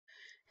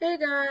Hey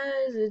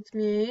guys, it's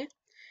me,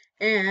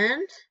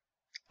 and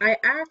I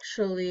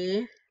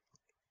actually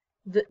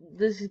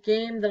this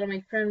game that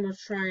my friend was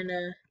trying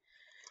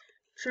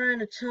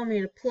to tell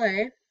me to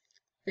play.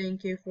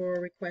 Thank you for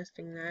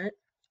requesting that.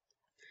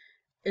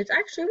 It's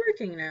actually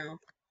working now.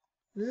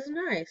 This is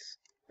nice.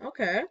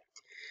 Okay,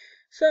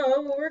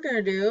 so what we're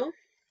gonna do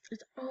is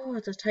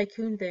it's a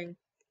tycoon thing,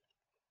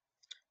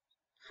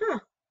 huh?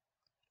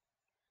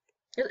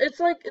 It's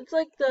like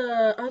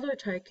the other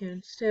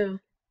tycoons too.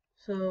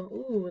 So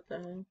what the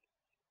hell?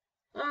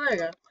 Oh,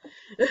 there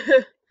you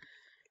go.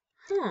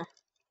 Huh?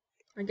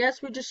 I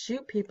guess we just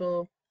shoot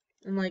people,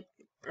 and like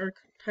our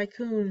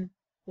tycoon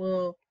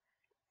will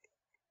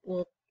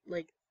will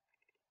like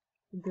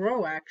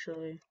grow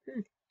actually.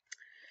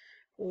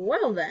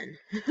 Well then,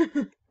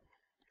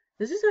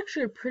 this is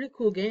actually a pretty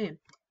cool game.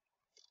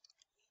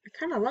 I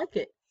kind of like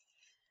it.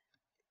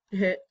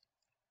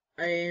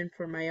 I aim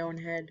for my own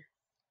head.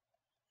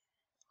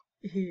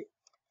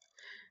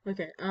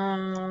 Okay.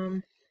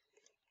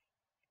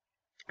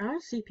 I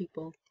don't see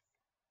people.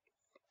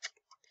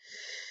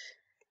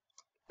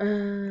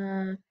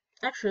 Uh,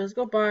 Actually, let's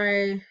go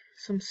buy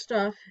some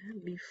stuff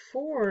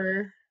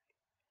before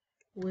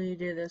we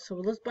do this. So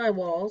let's buy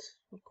walls,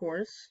 of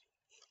course.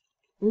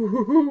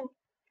 Ooh,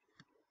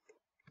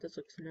 this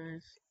looks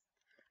nice.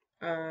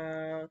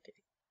 Okay.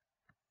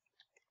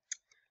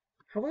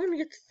 How are we gonna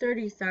get to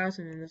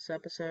 30,000 in this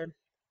episode?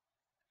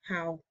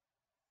 How?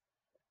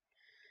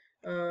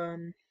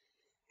 Um,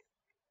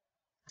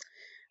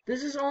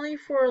 this is only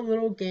for a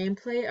little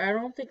gameplay. I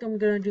don't think I'm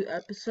gonna do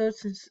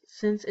episodes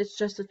since it's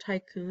just a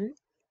tycoon.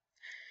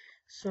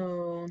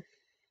 So,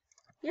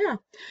 yeah.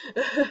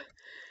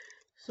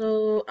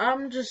 So,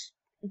 I'm just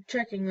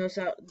checking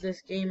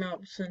this game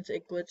out since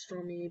it glitched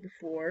on me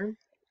before.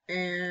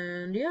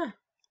 And yeah,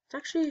 it's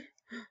actually,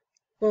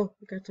 whoa,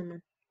 we got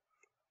someone.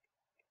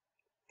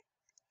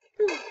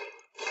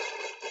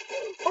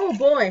 Oh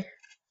boy,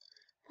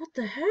 what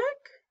the heck?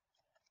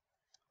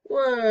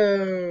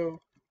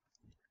 Whoa.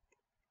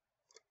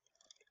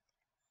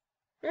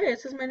 Hey,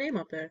 it says my name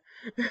up there.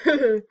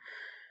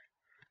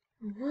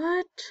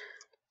 What?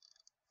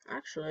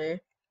 Actually,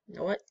 you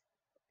know what?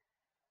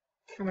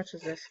 How much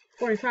is this?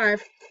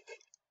 45.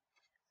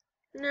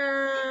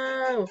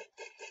 No!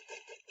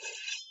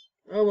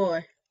 Oh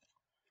boy.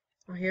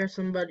 I hear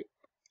somebody.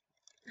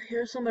 I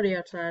hear somebody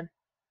outside.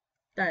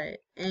 That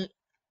ain't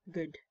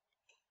good.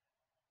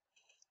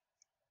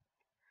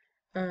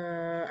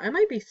 I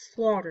might be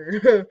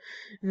slaughtered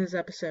in this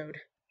episode.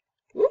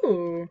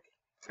 Ooh,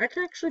 I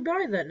can actually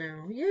buy that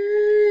now.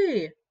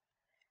 Yay!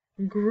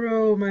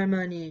 Grow my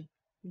money.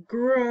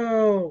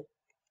 Grow!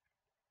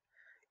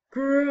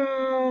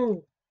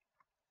 Grow!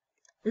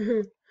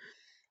 I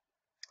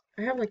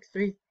have like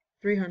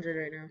 300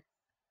 right now.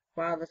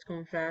 Wow, that's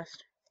going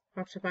fast.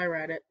 Perhaps if I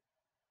ride it.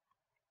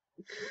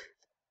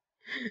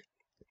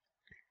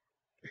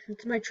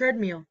 It's my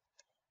treadmill.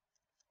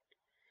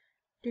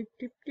 Doop,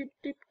 doop, doop,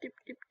 doop, doop,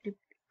 doop, doop,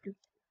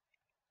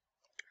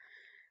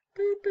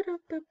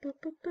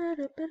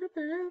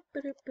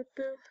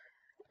 doop.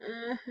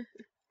 Uh,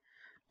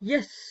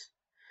 yes.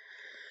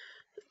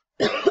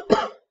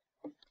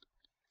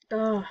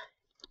 Oh,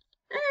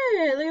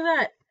 hey, look at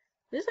that.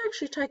 This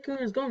actually tycoon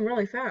is going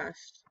really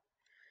fast.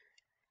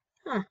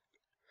 Huh.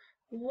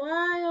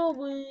 While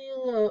we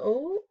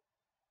oh,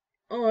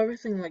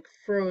 everything like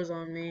froze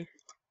on me.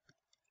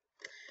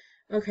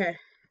 Okay,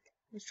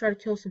 let's try to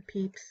kill some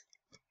peeps.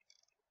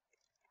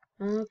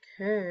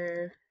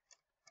 Okay,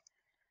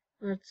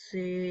 let's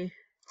see.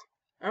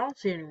 I don't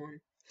see anyone.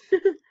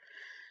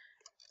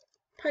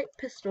 Pipe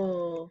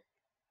pistol.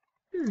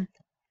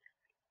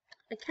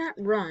 I can't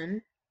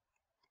run.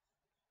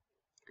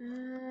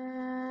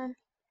 Um,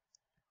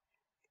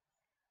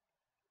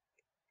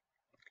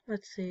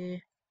 let's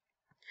see.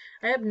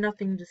 I have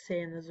nothing to say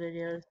in this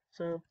video,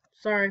 so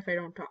sorry if I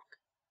don't talk.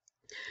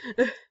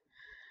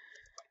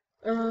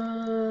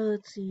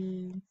 Let's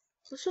see.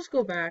 Let's just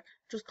go back.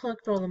 Just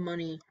collect all the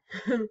money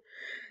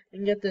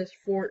and get this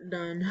fort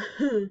done.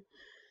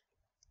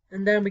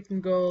 And then we can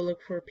go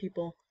look for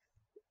people.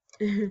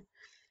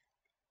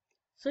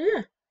 So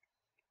yeah.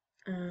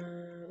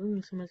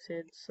 Ooh, someone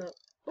said so.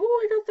 Oh,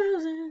 I got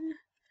 1,000.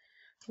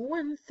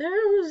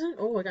 1,000.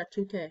 Oh, I got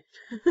 2K.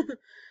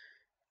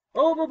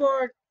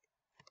 Overboard.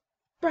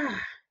 Bah.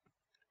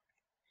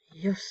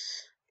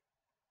 Yes.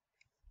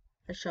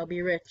 I shall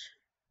be rich.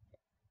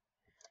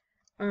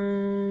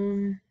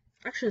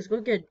 Actually, let's go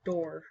get a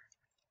door.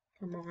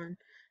 Come on.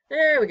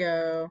 There we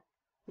go.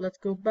 Let's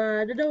go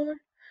by the door.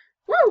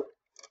 Woo!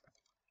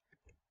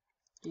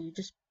 You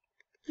just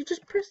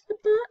press the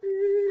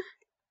button.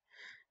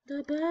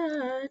 The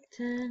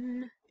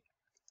button.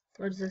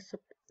 What is this?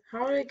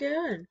 How do I get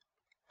in?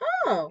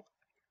 Oh!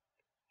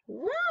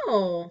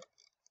 Wow!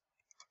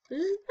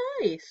 This is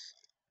nice.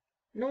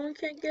 No one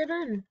can get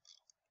in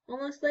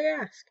unless they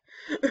ask.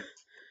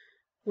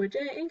 Which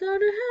ain't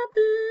gonna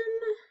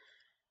happen.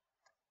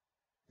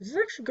 This is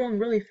actually going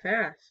really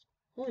fast.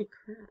 Holy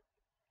crap.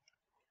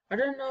 I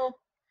don't know.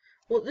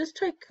 Well, this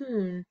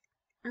tycoon,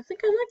 I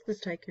think I like this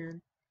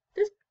tycoon.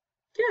 This,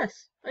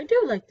 Yes, I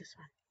do like this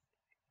one.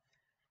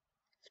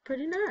 It's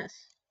pretty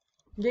nice.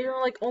 They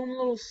are like own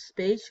little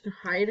space, you can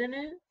hide in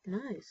it.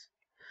 Nice.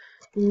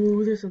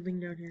 Ooh, there's something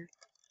down here.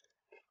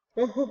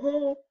 Oh ho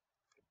ho!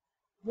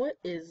 What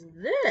is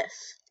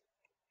this?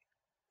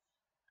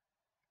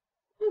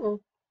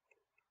 Uh-oh.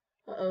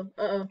 Uh-oh.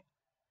 Uh-oh.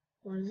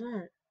 What is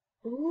that?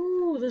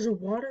 Ooh, there's a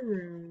water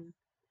room.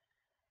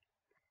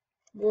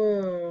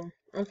 Whoa.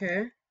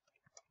 Okay.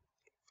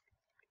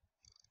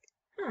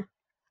 Huh.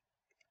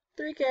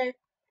 3K.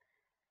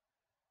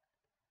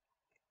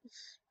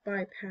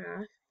 Spy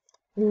path.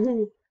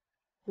 Ooh.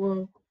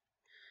 Whoa.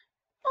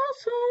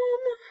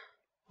 Awesome!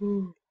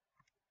 Ooh.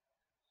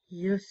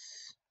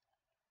 Yes.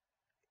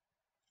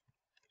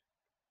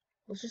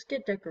 Let's just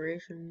get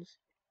decorations.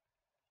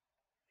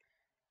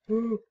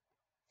 Ooh.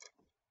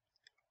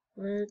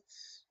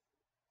 Let's...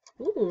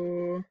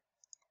 Ooh.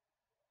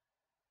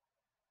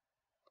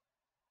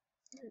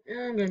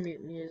 I'm gonna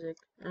mute music.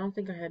 I don't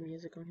think I have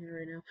music on here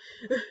right now.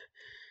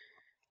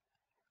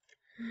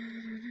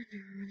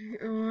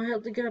 Oh, I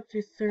have to get up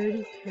to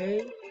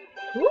 30K.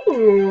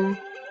 Ooh.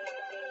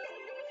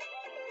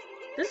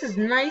 This is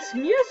nice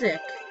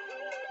music.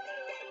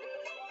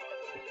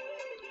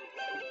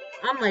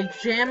 I'm like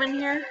jamming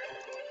here.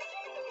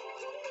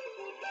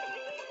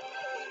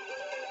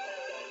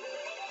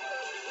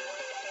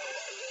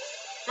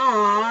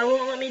 Aw, it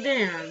won't let me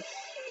dance.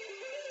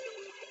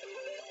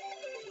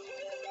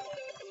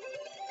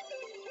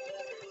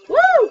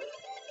 Woo!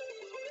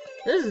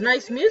 This is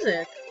nice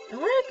music. I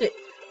like it.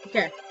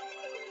 Okay.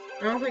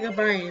 I don't think I'll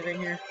buy anything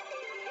here.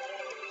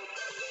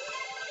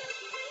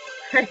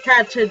 I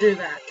had to do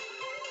that.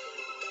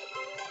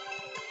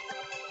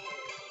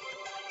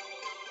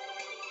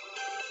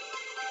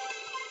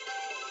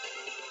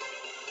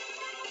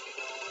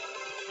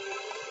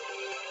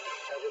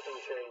 Everything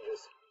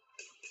changes.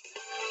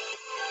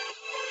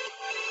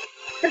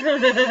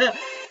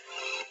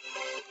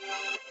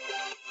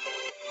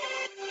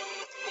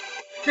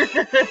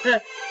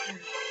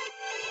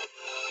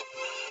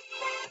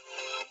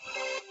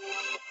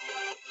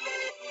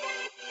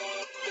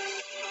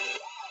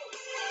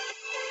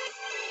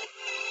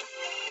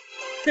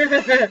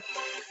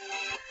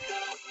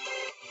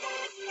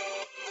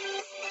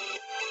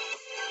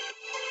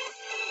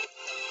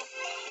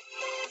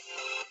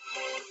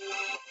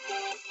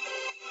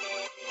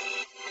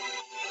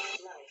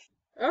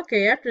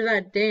 Okay, after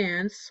that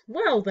dance,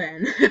 well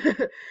then.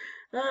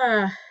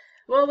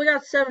 Well, we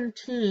got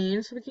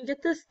 17, so we can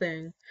get this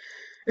thing.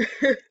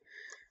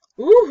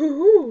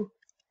 Ooh,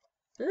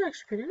 this is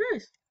actually pretty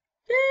nice.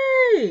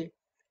 Yay!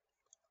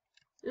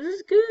 This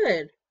is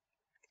good.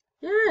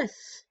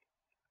 Yes.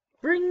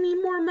 Bring me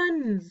more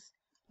monies.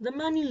 The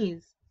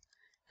monies.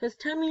 Because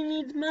Tummy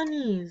needs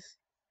monies.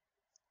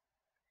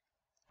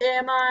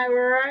 Am I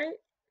right?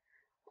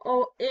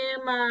 Oh,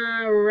 am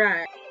I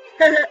right?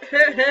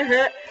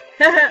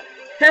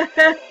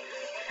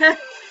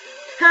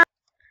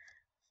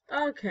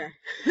 Okay.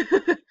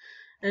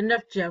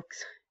 Enough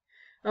jokes.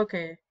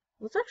 Okay.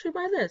 Let's actually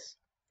buy this.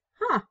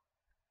 Huh.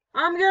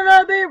 I'm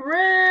gonna be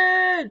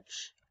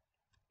rich!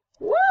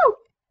 Woo!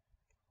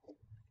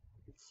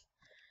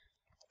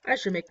 I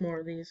should make more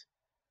of these.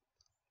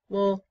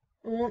 Well,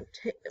 it won't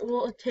take.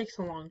 Well, it takes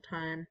a long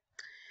time.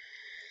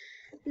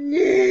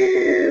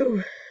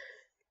 No!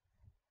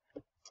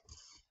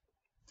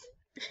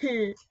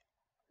 I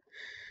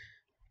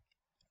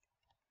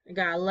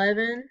got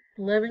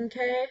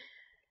 11K.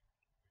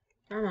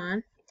 Come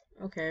on.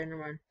 Okay,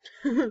 never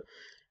mind.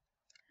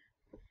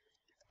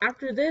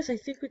 After this, I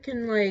think we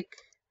can, like,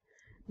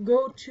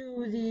 go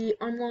to the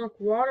unlock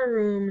water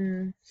room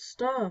and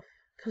stuff.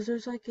 Because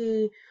there's, like,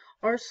 a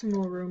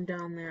arsenal room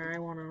down there I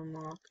want to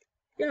unlock.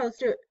 Yeah, let's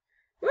do it.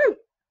 Woo!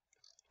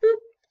 Boop!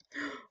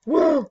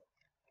 Whoa!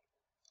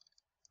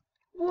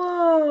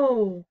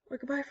 Whoa! I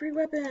can buy free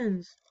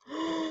weapons.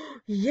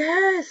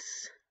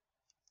 Yes!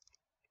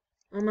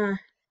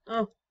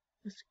 Oh,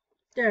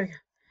 there we go.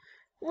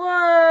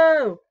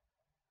 Whoa!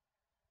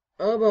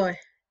 Oh boy.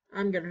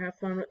 I'm gonna have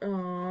fun with,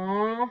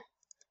 aww.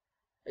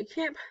 I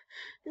can't,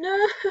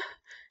 no!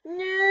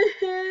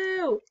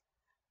 No!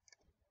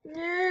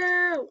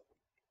 No!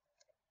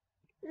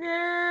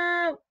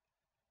 No!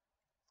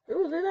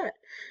 Ooh, look at that.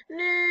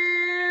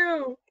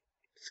 No!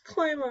 Let's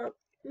climb up.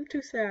 I'm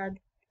too sad.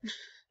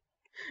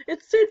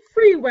 It said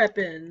free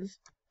weapons.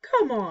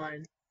 Come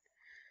on.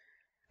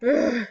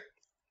 Ugh.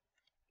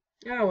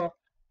 Oh well.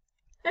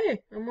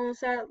 Hey, I'm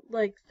almost at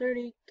like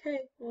 30K.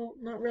 Well,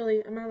 not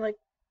really. I'm at like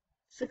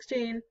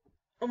 16.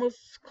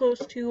 Almost close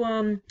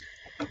to,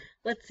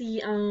 let's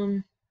see,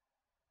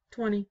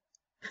 20.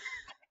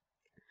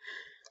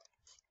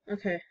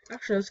 Okay,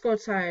 actually, let's go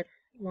outside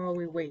while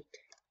we wait.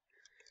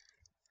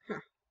 Huh.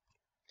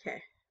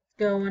 Okay.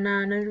 Going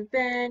on an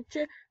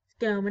adventure.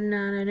 Going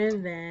on an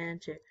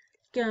adventure.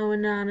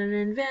 Going on an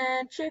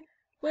adventure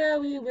where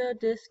we will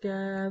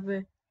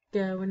discover.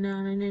 Going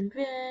on an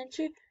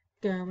adventure.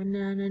 Going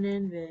on an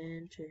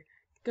adventure.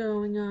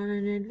 Going on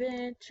an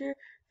adventure.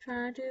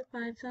 Trying to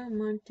find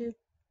someone to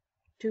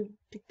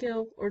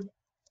kill or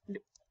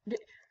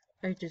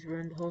I just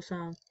ruined the whole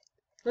song.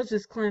 Let's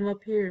just climb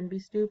up here and be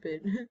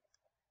stupid.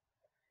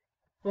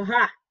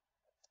 Waha!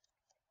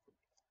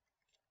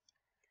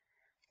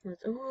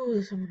 Let's. Oh,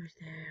 there's someone right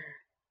there.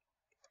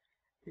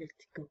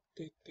 Let's go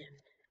get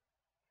them.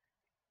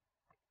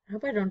 I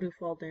hope I don't do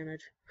fall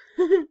damage.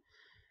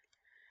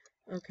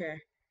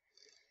 Okay.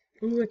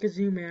 Ooh, I can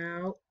zoom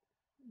out.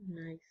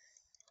 Nice.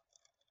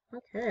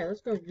 Okay,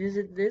 let's go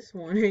visit this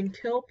one and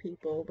kill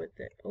people with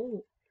it.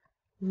 Oh.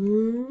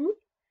 Ooh.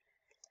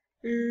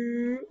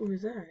 Ooh. What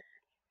is that?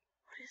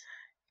 What is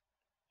that?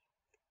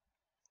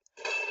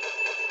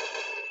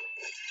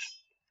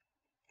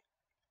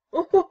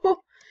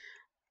 Oh,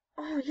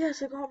 oh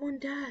yes, I got one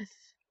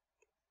death.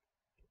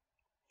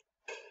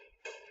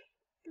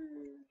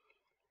 Hmm.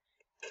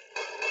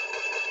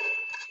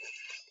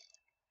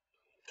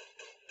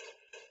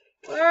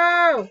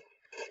 Whoa!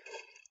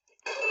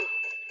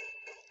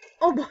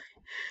 Oh boy.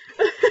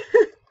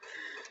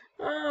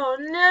 Oh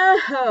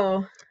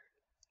no.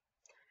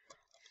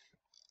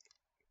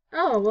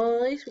 Oh, well,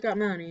 at least we got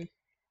money.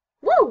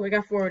 Woo! I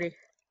got 40.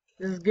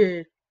 This is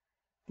good.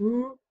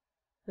 Woo.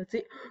 Let's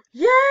see.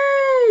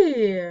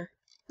 Yay!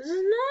 This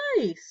is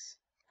nice.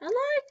 I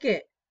like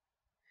it.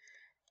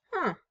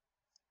 Huh.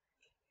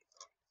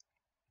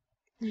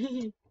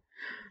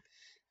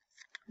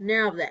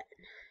 Now then,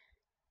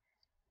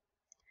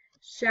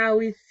 shall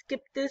we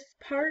skip this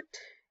part?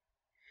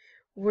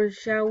 Or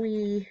shall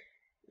we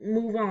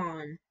move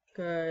on?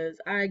 Because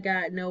I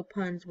got no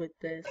puns with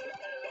this.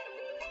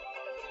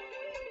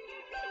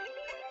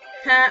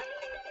 Ha!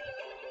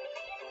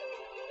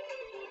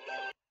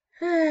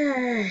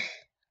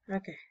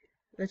 Okay.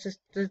 Let's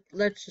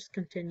just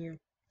continue.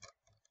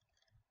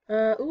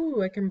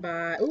 Ooh, I can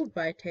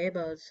buy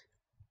tables.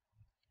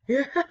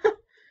 Yeah,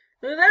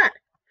 look at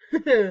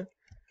that.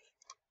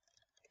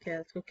 Okay,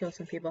 let's go kill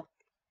some people.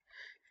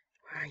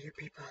 Where are you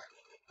people?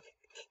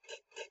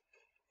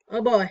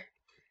 Oh boy,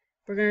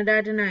 we're gonna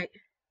die tonight.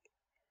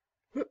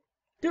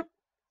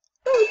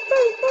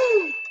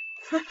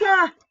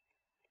 Haha!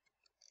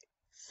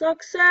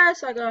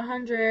 Success! I got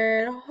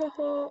 100. Ho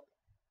ho.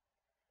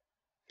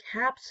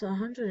 Caps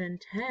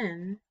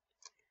 110.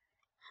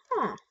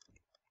 Huh.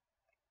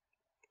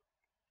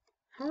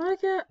 How do I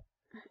get?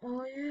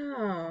 Oh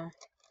yeah.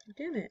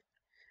 Damn it.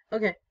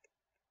 Okay.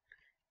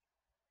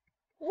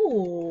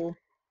 Ooh.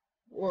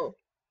 Whoa.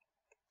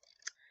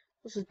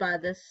 Let's just buy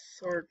this,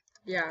 or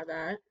yeah,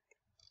 that.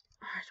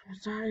 I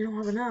don't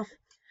have enough.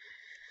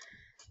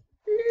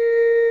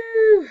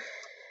 No.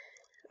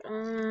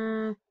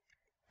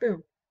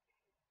 Boom.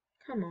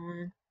 Come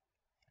on.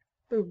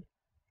 Boom.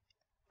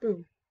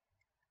 Boom.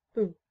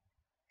 Boom.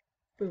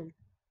 Boom.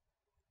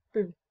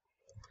 Boom.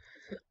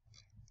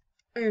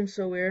 I am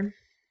so weird.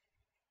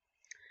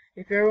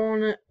 If you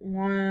ever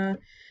wanna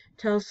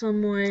tell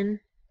someone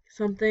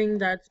something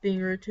that's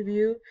being rude to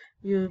you,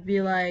 you would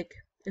be like,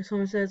 if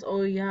someone says,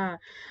 "Oh yeah,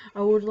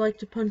 I would like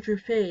to punch your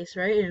face,"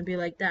 right? And it'd be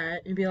like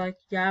that, and be like,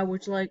 "Yeah,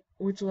 would you like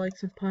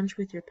some punch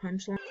with your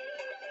punchline?"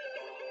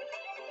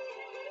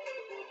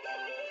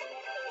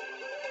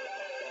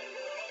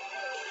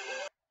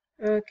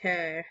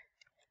 Okay.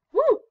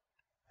 Woo!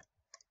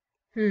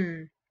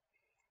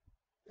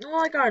 Oh,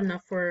 I got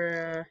enough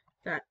for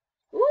that.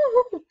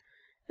 Woo!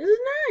 This is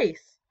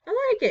nice. I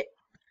like it.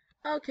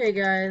 Okay,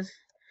 guys.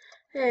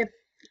 Hey,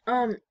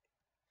 um,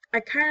 I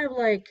kind of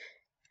like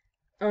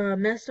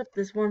messed up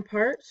this one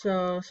part,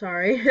 so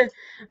sorry.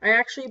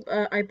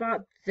 I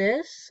bought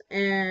this,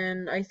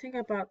 and I think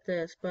I bought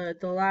this, but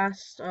the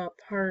last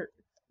part,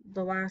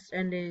 the last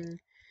ending,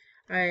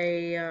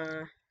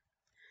 I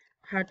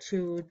had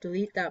to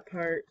delete that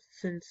part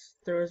since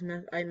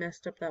I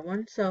messed up that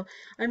one. So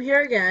I'm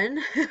here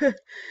again.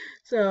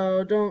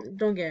 So don't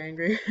get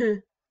angry.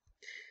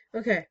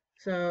 Okay,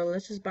 so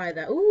let's just buy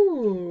that.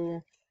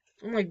 Ooh,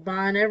 I'm like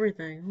buying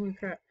everything. Holy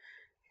crap.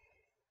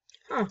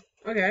 Huh,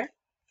 okay.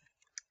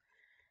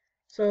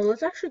 So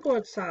let's actually go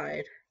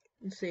outside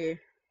and see.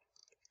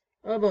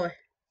 Oh boy.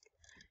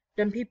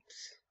 Them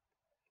peeps.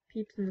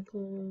 Peeps in the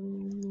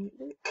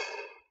clothes.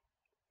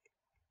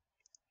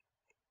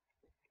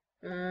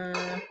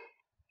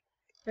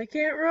 I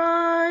can't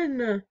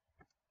run!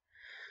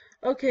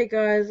 Okay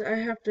guys, I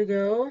have to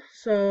go.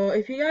 So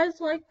if you guys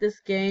like this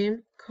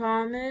game,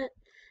 comment,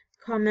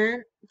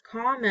 I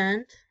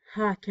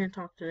can't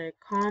talk today.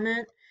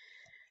 Comment,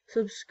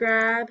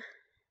 subscribe,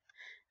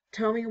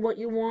 tell me what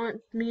you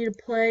want me to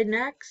play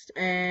next,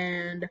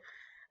 and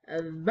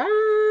bye!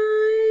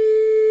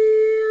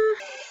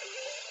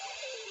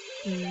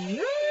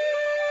 No!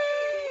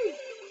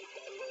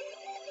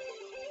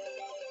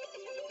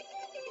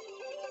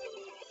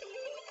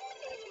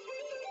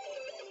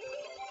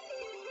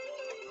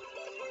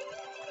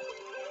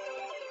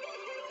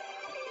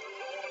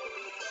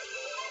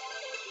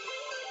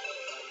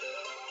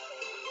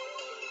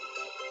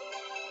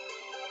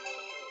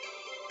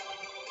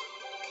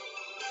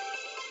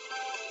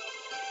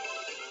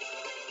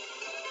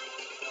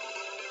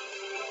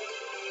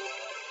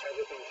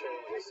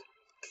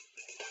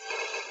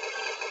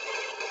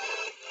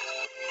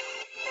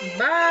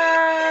 Bye!